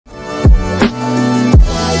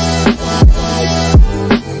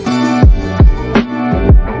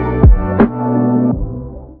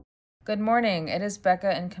Good morning. It is Becca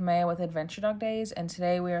and Kamea with Adventure Dog Days, and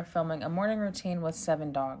today we are filming a morning routine with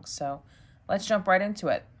 7 dogs. So let's jump right into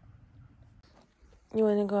it. You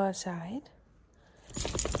want to go outside?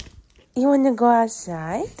 You want to go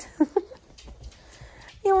outside?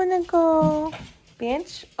 You want to go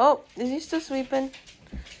bench? Oh, is he still sleeping?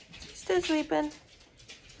 He's still sleeping.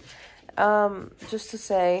 Just to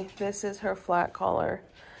say, this is her flat collar,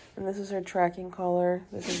 and this is her tracking collar.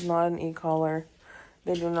 This is not an e-collar.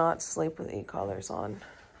 They do not sleep with e-collars on.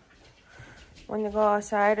 Want to go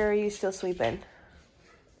outside, or are you still sleeping?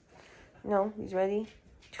 No, he's ready.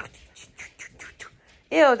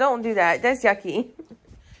 Ew, don't do that. That's yucky.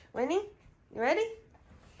 Winnie, you ready?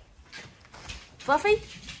 Fluffy?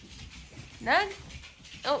 Nug?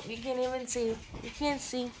 Oh, you can't even see. You can't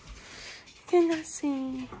see. You cannot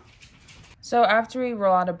see. So after we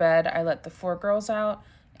roll out of bed, I let the 4 girls out.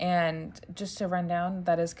 And just to run down,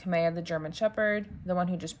 that is Kamea, the German Shepherd. The one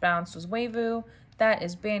who just bounced was Wavu. That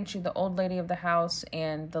is Banshee, the old lady of the house.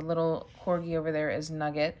 And the little Corgi over there is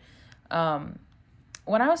Nugget. When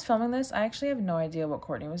I was filming this, I actually have no idea what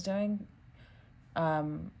Courtney was doing.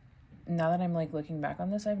 Now that I'm looking back on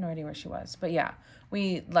this, I have no idea where she was. But yeah,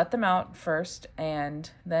 we let them out first and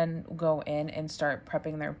then go in and start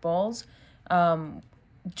prepping their bowls.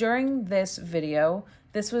 During this video,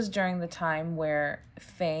 this was during the time where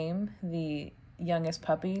Fame, the youngest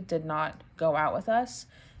puppy, did not go out with us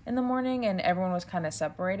in the morning and everyone was kind of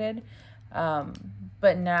separated.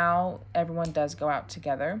 But now everyone does go out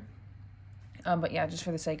together. But yeah, just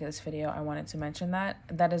for the sake of this video, I wanted to mention that.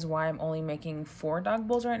 That is why I'm only making 4 dog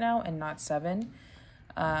bowls right now and not 7.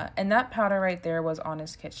 And that powder right there was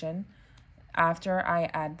Honest Kitchen. After I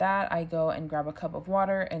add that, I go and grab a cup of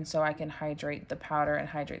water, and so I can hydrate the powder and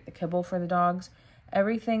hydrate the kibble for the dogs.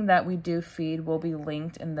 Everything that we do feed will be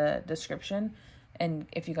linked in the description, and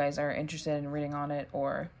if you guys are interested in reading on it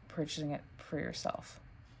or purchasing it for yourself.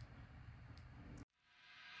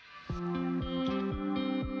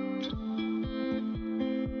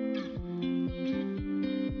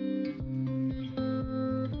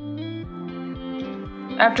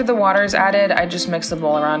 After the water is added, I just mix the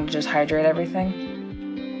bowl around to just hydrate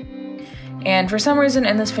everything. And for some reason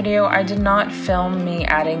in this video, I did not film me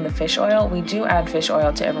adding the fish oil. We do add fish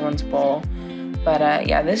oil to everyone's bowl. But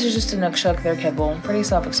yeah, this is just a Nook Shook, their kibble. Pretty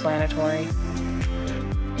self-explanatory.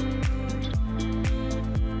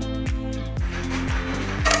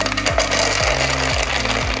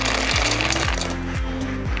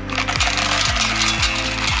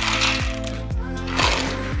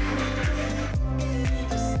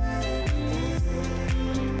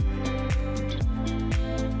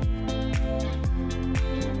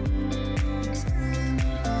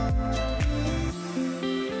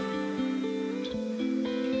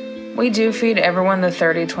 We do feed everyone the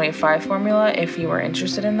 30-25 formula if you are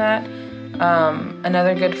interested in that.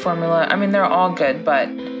 Another good formula, I mean, they're all good, but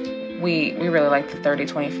we really like the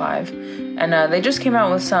 30-25. And they just came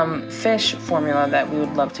out with some fish formula that we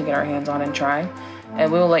would love to get our hands on and try.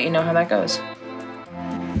 And we will let you know how that goes.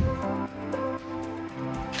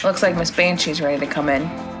 Looks like Miss Banshee's ready to come in.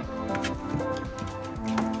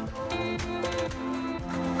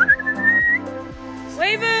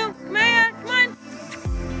 Wavu, Kamea, come on.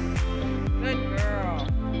 Good girl.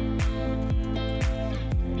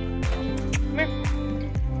 Come here.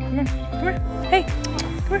 Come here. Come here. Hey.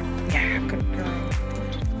 Come here. Yeah, good girl.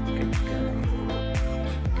 Good girl.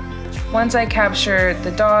 Once I capture the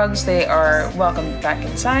dogs, they are welcomed back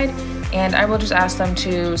inside, and I will just ask them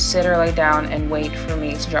to sit or lay down and wait for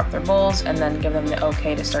me to drop their bowls and then give them the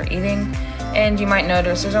okay to start eating. And you might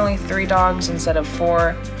notice there's only 3 dogs instead of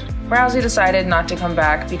 4. Rousey decided not to come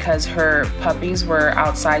back because her puppies were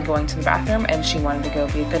outside going to the bathroom and she wanted to go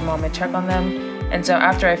be a good mom and check on them. And so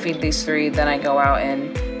after I feed these 3, then I go out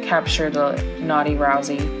and capture the naughty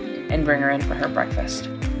Rousey and bring her in for her breakfast.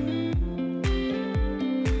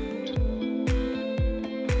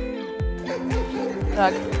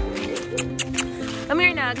 Nug. Come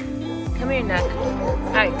here, Nug. Come here, Nug.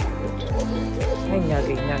 Hi. Hi,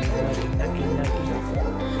 Nuggy, Nuggy, Nuggy, Nuggy, Nuggy.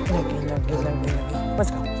 Nuggy, Nuggy, Nuggy, Nuggy.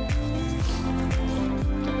 Let's go.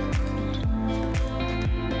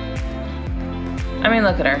 I mean,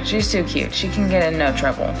 look at her. She's too cute. She can get in no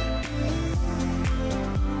trouble.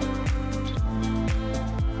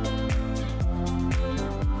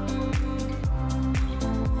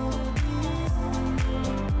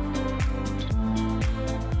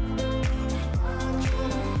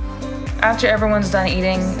 After everyone's done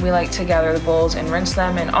eating, we like to gather the bowls and rinse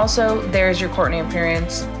them. And also, there's your Courtney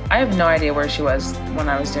appearance. I have no idea where she was when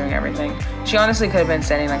I was doing everything. She honestly could have been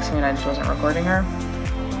standing next to me and I just wasn't recording her.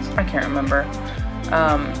 I can't remember.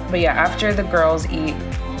 But yeah, after the girls eat,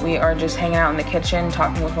 we are just hanging out in the kitchen,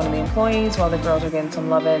 talking with one of the employees while the girls are getting some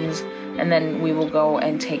love-ins, and then we will go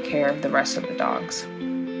and take care of the rest of the dogs.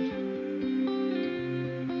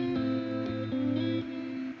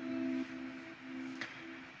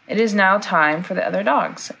 It is now time for the other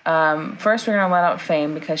dogs. First, we're going to let out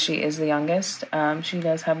Fame because she is the youngest. She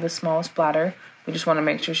does have the smallest bladder. We just want to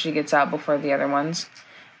make sure she gets out before the other ones.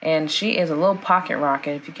 And she is a little pocket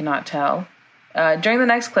rocket, if you cannot tell. During the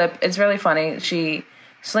next clip, it's really funny. She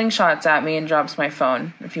slingshots at me and drops my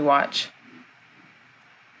phone, if you watch.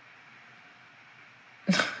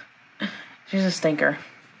 She's a stinker.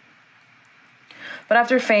 But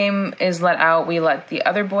after Fame is let out, we let the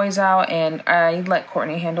other boys out, and I let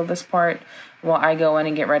Courtney handle this part while I go in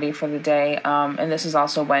and get ready for the day. And this is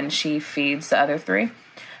also when she feeds the other three.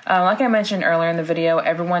 Like I mentioned earlier in the video,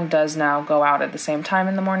 everyone does now go out at the same time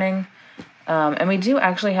in the morning. And we do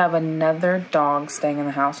actually have another dog staying in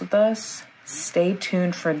the house with us. Stay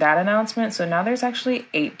tuned for that announcement. So now there's actually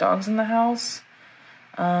 8 dogs in the house.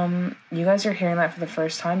 You guys are hearing that for the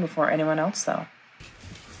first time before anyone else, though.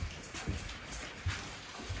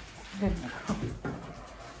 Good girl.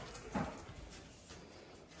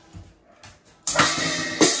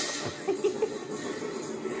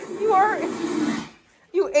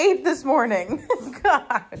 You ate this morning.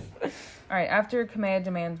 God. Alright, after Kamea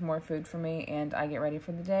demands more food from me and I get ready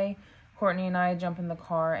for the day, Courtney and I jump in the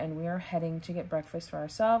car and we are heading to get breakfast for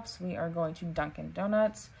ourselves. We are going to Dunkin'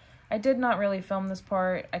 Donuts. I did not really film this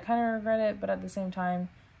part. I kind of regret it, but at the same time,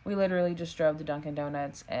 we literally just drove to Dunkin'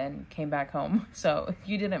 Donuts and came back home. So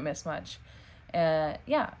you didn't miss much.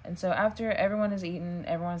 Yeah, and so after everyone has eaten,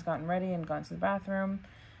 everyone's gotten ready and gone to the bathroom,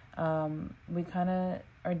 we kind of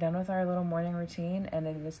are done with our little morning routine, and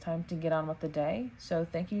it is time to get on with the day. So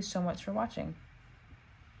thank you so much for watching.